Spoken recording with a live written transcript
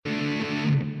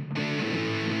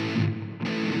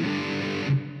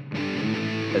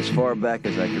As far back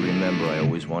as I can remember, I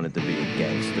always wanted to be a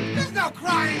gangster. There's no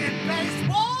crying in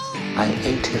baseball! I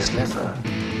ate his liver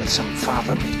with some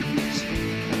fava beans.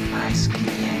 A nice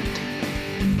Chianti.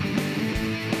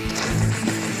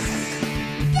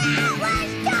 That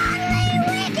was totally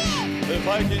wicked! If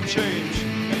I can change,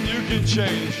 and you can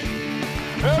change,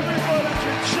 everybody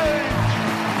can change!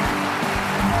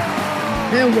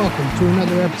 And welcome to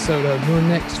another episode of Your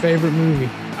Next Favorite Movie.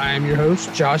 I am your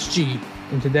host, Josh G.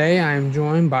 And today I am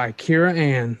joined by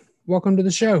Kera-Anne. Welcome to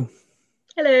the show.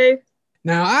 Hello.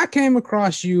 Now, I came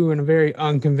across you in a very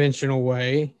unconventional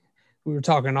way. We were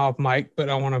talking off mic, but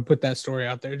I want to put that story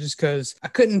out there just because I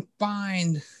couldn't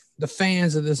find the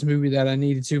fans of this movie that I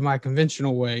needed to my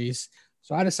conventional ways.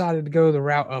 So I decided to go the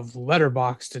route of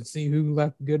Letterboxd to see who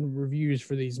left good reviews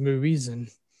for these movies. And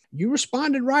you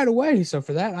responded right away. So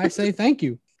for that, I say thank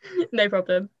you. No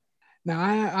problem. Now,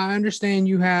 I understand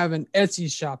you have an Etsy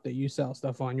shop that you sell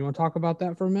stuff on. You want to talk about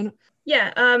that for a minute?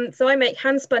 Yeah, so I make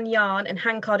hand-spun yarn and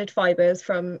hand-carded fibers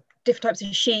from different types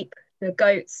of sheep to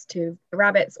goats to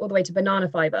rabbits all the way to banana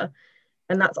fiber.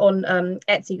 And that's on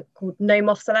Etsy called No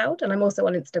Moths Allowed. And I'm also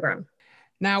on Instagram.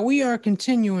 Now, we are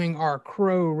continuing our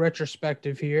Crow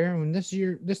retrospective here. And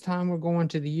this time we're going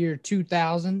to the year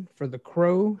 2000 for the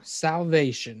Crow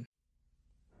Salvation.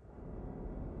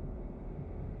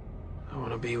 I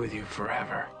want to be with you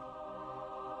forever.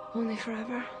 Only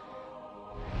forever?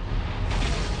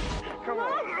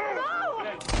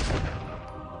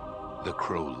 The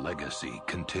Crow legacy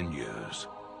continues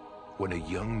when a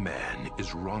young man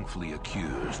is wrongfully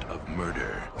accused of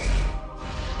murder.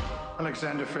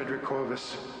 Alexander Frederick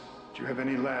Corvus, do you have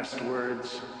any last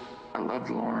words? I loved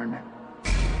Lauren.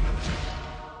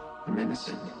 I'm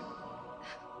innocent.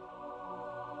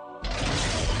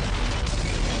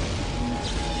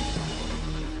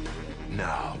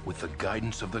 Now, with the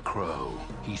guidance of the Crow,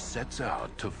 he sets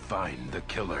out to find the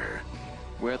killer.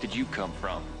 Where did you come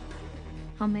from?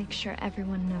 I'll make sure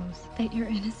everyone knows that you're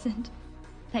innocent,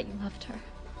 that you loved her.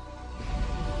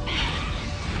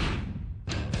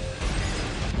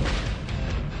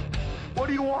 What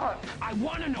do you want? I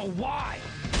want to know why.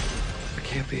 I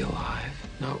can't be alive,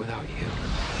 not without you.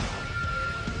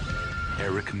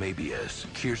 Eric Mabius,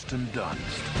 Kirsten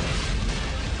Dunst.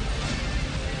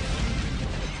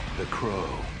 The Crow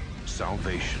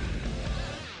Salvation.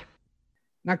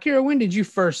 Now, Kira, when did you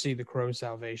first see the Crow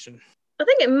Salvation? I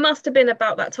think it must have been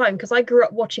about that time because I grew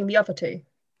up watching the other two.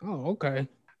 Oh, okay.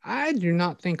 I do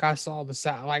not think I saw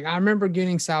I remember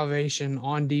getting Salvation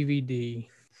on DVD,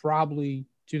 probably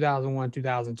 2001,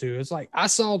 2002. It's like I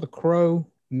saw The Crow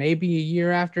maybe a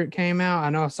year after it came out.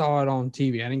 I know I saw it on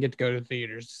TV. I didn't get to go to the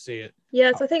theaters to see it.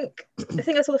 Yeah, so I think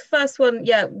I saw the first one,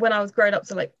 when I was growing up,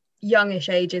 so like youngish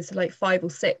ages, so like 5 or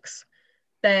 6.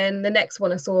 Then the next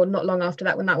one I saw not long after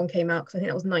that when that one came out, because I think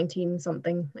that was 19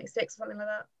 something, like 6 or something like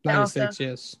that. 96,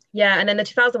 yes. Yeah, and then the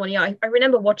 2000 one, I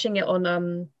remember watching it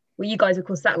on what you guys would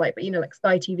call satellite, but like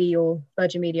Sky TV or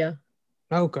Virgin Media.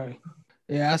 Okay.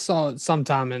 Yeah, I saw it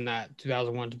sometime in that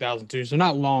 2001, 2002, so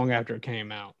not long after it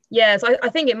came out. Yeah, so I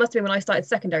think it must have been when I started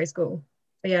secondary school.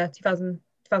 So yeah, 2000,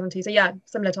 2002. So yeah,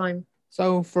 similar time.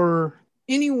 So for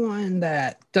anyone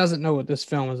that doesn't know what this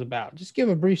film is about, just give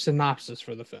a brief synopsis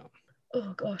for the film.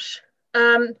 Oh gosh.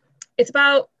 It's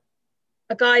about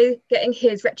a guy getting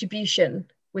his retribution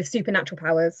with supernatural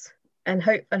powers and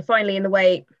finally in the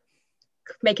way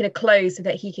making a close so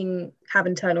that he can have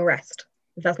eternal rest,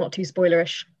 if that's not too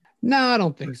spoilerish. No, I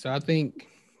don't think so. I think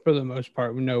for the most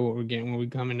part we know what we're getting when we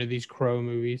come into these Crow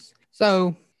movies.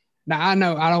 So now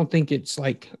I don't think it's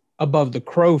like above the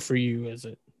Crow for you, is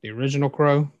it? The original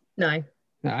Crow? No,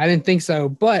 I didn't think so.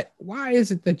 But why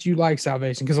is it that you like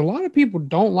Salvation? Because a lot of people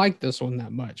don't like this one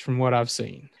that much from what I've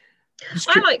seen.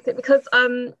 I liked it because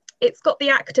it's got the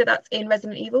actor that's in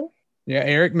Resident Evil. Yeah,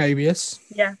 Eric Mabius.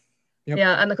 Yeah. Yep.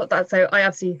 Yeah, and I got that. So I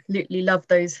absolutely love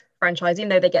those franchises, even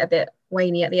though they get a bit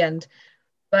whiny at the end.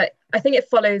 But I think it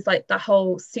follows like that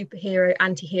whole superhero,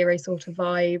 anti-hero sort of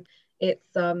vibe. It's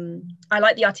I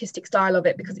like the artistic style of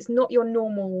it because it's not your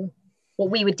normal,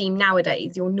 what we would deem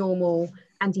nowadays, your normal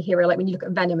anti-hero, like when you look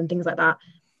at Venom and things like that.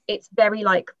 It's very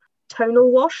like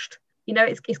tonal washed,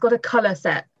 it's got a color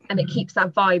set and it keeps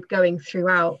that vibe going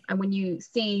throughout. And when you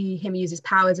see him use his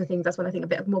powers and things, that's when I think a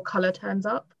bit of more color turns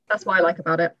up. That's what I like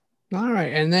about it. All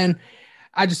right. And then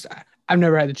I've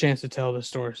never had the chance to tell this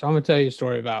story, so I'm going to tell you a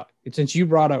story about it. Since you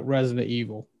brought up Resident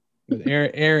Evil with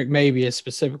Eric Mabius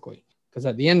specifically, because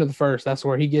at the end of the first, that's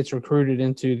where he gets recruited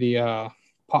into the,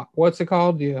 what's it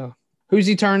called? Who's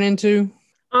he turn into?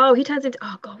 Oh, he turns into,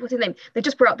 oh God, what's his name? They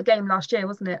just brought up the game last year,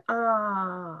 wasn't it?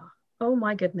 Oh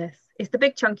my goodness. It's the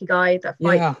big chunky guy that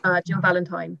fights Jill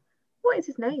Valentine. what is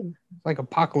his name? Like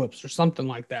Apocalypse or something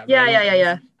like that.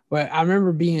 Yeah. But I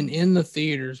remember being in the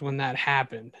theaters when that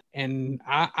happened, and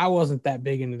I wasn't that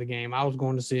big into the game. I was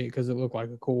going to see it because it looked like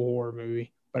a cool horror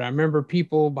movie. But I remember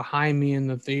people behind me in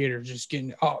the theater just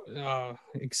getting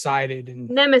excited. And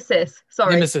Nemesis.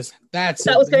 Sorry. Nemesis. That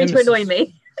was going to annoy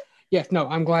me. Yeah, no,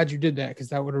 I'm glad you did that because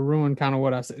that would have ruined kind of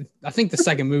what I said. I think the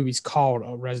second movie's called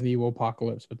Resident Evil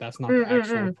Apocalypse, but that's not the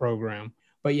actual program.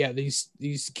 But yeah,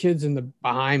 these kids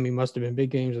behind me must have been big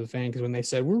Games of the Fan, because when they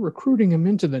said we're recruiting him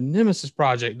into the Nemesis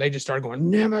project, they just started going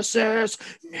Nemesis,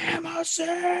 and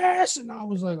I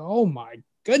was like, oh my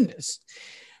goodness.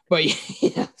 But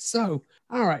yeah, so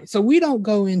all right, so we don't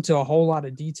go into a whole lot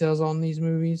of details on these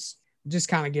movies. Just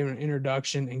kind of give an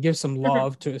introduction and give some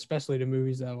love to, especially the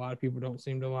movies that a lot of people don't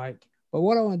seem to like. But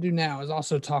what I want to do now is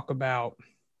also talk about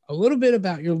a little bit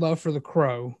about your love for The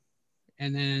Crow,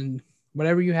 and then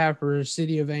whatever you have for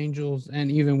City of Angels and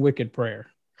even Wicked Prayer.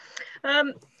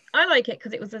 I like it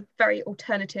because it was a very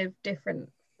alternative,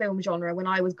 different film genre. When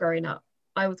I was growing up,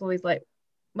 I was always like,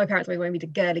 my parents always wanted me to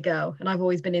girly girl, and I've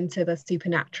always been into the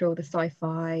supernatural, the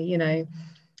sci-fi, you know.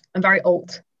 I'm very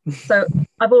alt. So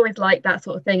I've always liked that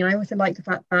sort of thing. And I also like the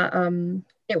fact that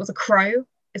it was a crow.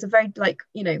 It's a very, like,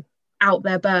 you know, out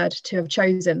there bird to have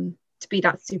chosen to be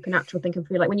that supernatural thing.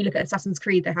 Like when you look at Assassin's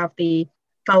Creed, they have the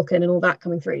falcon and all that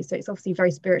coming through. So it's obviously very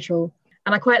spiritual.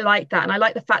 And I quite like that. And I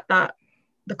like the fact that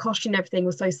the costume and everything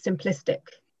was so simplistic.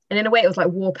 And in a way, it was like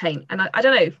war paint. And I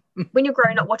don't know, when you're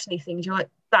growing up watching these things, you're like,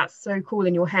 that's so cool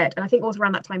in your head. And I think also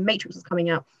around that time, Matrix was coming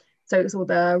out. So it was all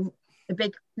the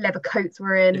big leather coats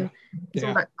were in. It's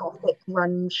all that gothic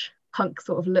grunge punk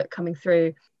sort of look coming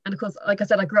through. And of course, like I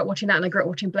said, I grew up watching that, and I grew up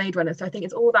watching Blade Runner. So I think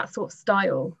it's all that sort of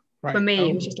style. Right. For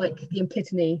me, it was just like the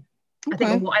epitome, I think,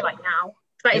 of what I like now.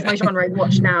 That is my genre I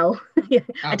watch now.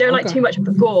 I don't like too much of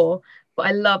the gore, but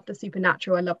I love the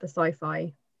supernatural. I love the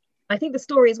sci-fi. I think the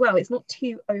story as well, it's not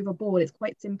too overboard. It's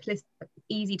quite simplistic,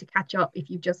 easy to catch up if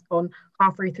you've just gone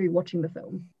halfway through watching the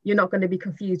film. You're not going to be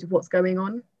confused with what's going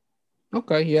on.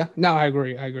 Okay, yeah. No, I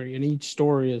agree. And each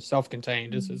story is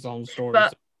self-contained. It's its own story.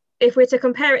 But if we're to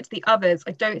compare it to the others,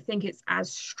 I don't think it's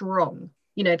as strong.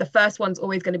 You know, the first one's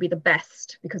always going to be the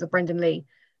best because of Brendan Lee.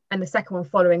 And the second one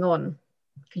following on,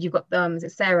 because you've got is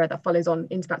it Sarah that follows on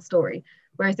into that story.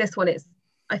 Whereas this one,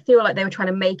 I feel like they were trying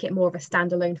to make it more of a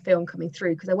standalone film coming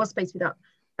through, because there was supposed to be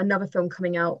another film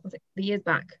coming out, was it the years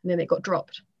back, and then it got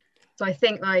dropped. So I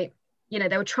think, like, you know,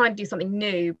 they were trying to do something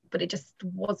new, but it just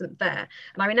wasn't there.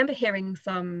 And I remember hearing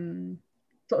some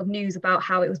sort of news about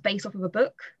how it was based off of a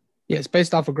book. Yeah, it's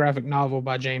based off a graphic novel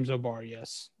by James O'Barr,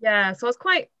 yes. Yeah, so I was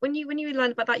quite, when you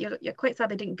learned about that, you're quite sad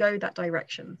they didn't go that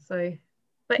direction. So,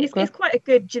 but it's quite a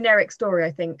good generic story,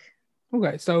 I think.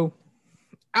 Okay, so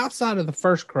outside of the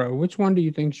first Crow, which one do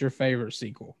you think is your favorite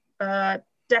sequel?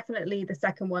 Definitely the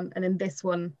second one, and then this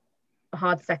one a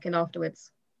hard second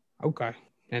afterwards. Okay.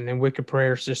 And then Wicked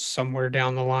Prayer is just somewhere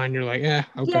down the line. You're like, okay.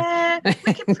 Yeah,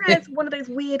 Wicked Prayer is one of those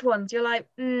weird ones. You're like,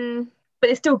 but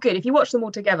it's still good. If you watch them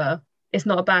all together, it's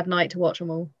not a bad night to watch them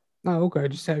all. Oh, okay.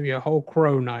 Just have you a whole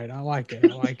Crow night. I like it.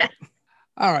 It.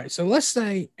 All right. So let's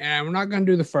say, and we're not going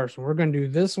to do the first one. We're going to do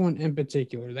this one in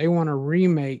particular. They want to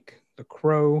remake The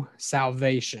Crow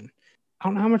Salvation. I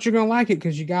don't know how much you're going to like it,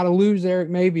 because you got to lose Eric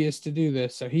Mabius to do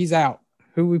this. So he's out.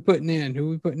 Who we putting in? Who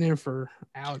we putting in for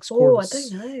Alex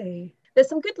Corvus? I don't know. There's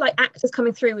some good actors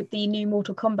coming through with the new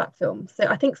Mortal Kombat film. So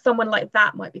I think someone like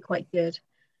that might be quite good.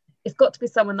 It's got to be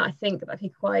someone that I think that be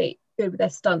quite good with their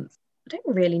stunts. I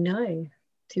don't really know,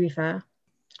 to be fair.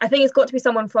 I think it's got to be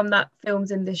someone from that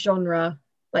films in this genre.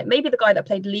 Like maybe the guy that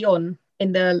played Leon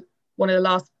in one of the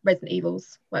last Resident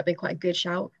Evils might be quite a good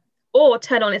shout. Or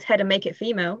turn on its head and make it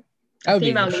female. That would be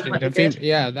interesting.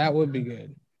 Yeah, that would be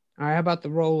good. All right, how about the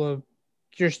role of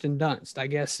Kirsten Dunst? I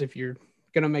guess if you're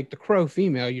going to make the Crow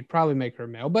female, you'd probably make her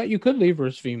male, but you could leave her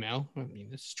as female. I mean,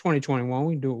 this is 2021.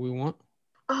 We can do what we want.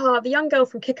 The young girl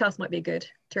from Kick-Ass might be good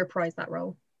to reprise that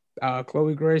role.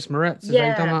 Chloe Grace Moretz, is that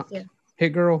you're talking about? Yeah. Hit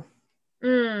Girl.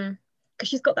 Because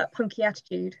she's got that punky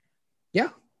attitude. Yeah,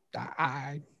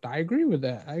 I agree with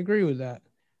that.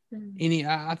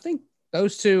 I think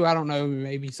those two, I don't know,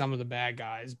 maybe some of the bad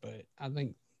guys, but I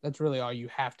think that's really all you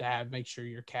have to have. Make sure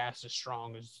your cast is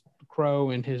strong as Crow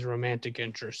and his romantic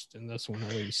interest in this one,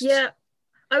 at least. Yeah,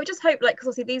 I would just hope, because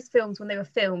obviously these films, when they were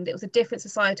filmed, it was a different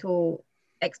societal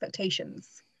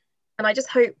expectations. And I just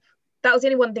hope, that was the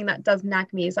only one thing that does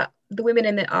nag me, is that the women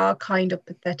in it are kind of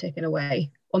pathetic in a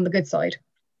way, on the good side.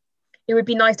 It would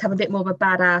be nice to have a bit more of a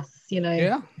badass,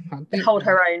 hold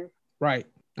her own. Right.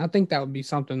 I think that would be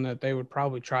something that they would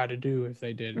probably try to do if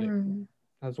they did it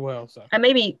as well. So, and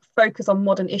maybe focus on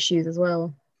modern issues as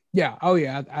well. Yeah. Oh,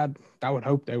 yeah. I would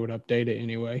hope they would update it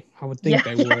anyway. I would think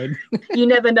they would. You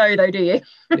never know, though, do you?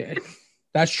 Yeah,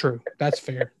 that's true. That's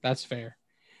fair. That's fair.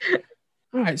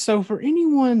 All right. So, for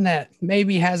anyone that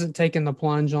maybe hasn't taken the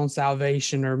plunge on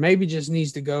Salvation or maybe just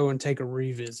needs to go and take a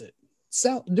revisit,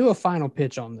 do a final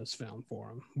pitch on this film for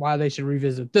them, why they should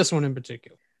revisit this one in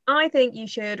particular. I think you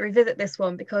should revisit this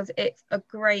one because it's a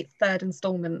great third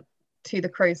installment to the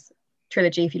Crows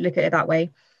trilogy, if you look at it that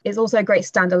way. It's also a great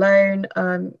standalone.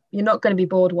 You're not going to be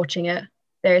bored watching it.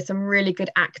 There is some really good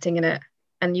acting in it,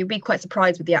 and you'll be quite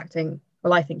surprised with the acting.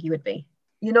 Well, I think you would be.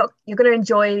 You're going to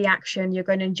enjoy the action. You're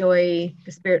going to enjoy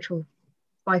the spiritual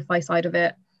sci-fi side of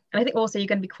it. And I think also you're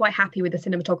going to be quite happy with the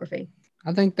cinematography.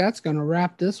 I think that's going to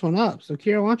wrap this one up. So,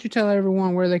 Kira, why don't you tell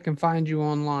everyone where they can find you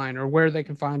online or where they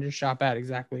can find your shop at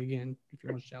exactly again, if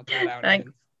you want to shout that out. Thanks.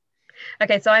 Again.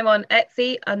 Okay, so I'm on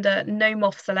Etsy under No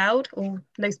Moths Allowed, or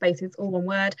no spaces, all one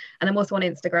word. And I'm also on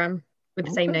Instagram with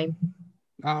the same name.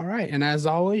 All right. And as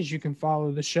always, you can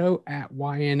follow the show at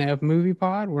YNF Movie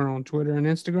Pod. We're on Twitter and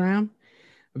Instagram,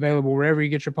 available wherever you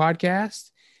get your podcasts.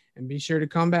 And be sure to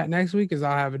come back next week as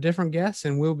I'll have a different guest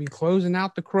and we'll be closing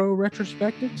out the Crow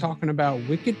retrospective talking about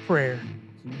Wicked Prayer.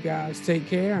 So you guys take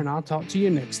care and I'll talk to you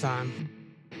next time.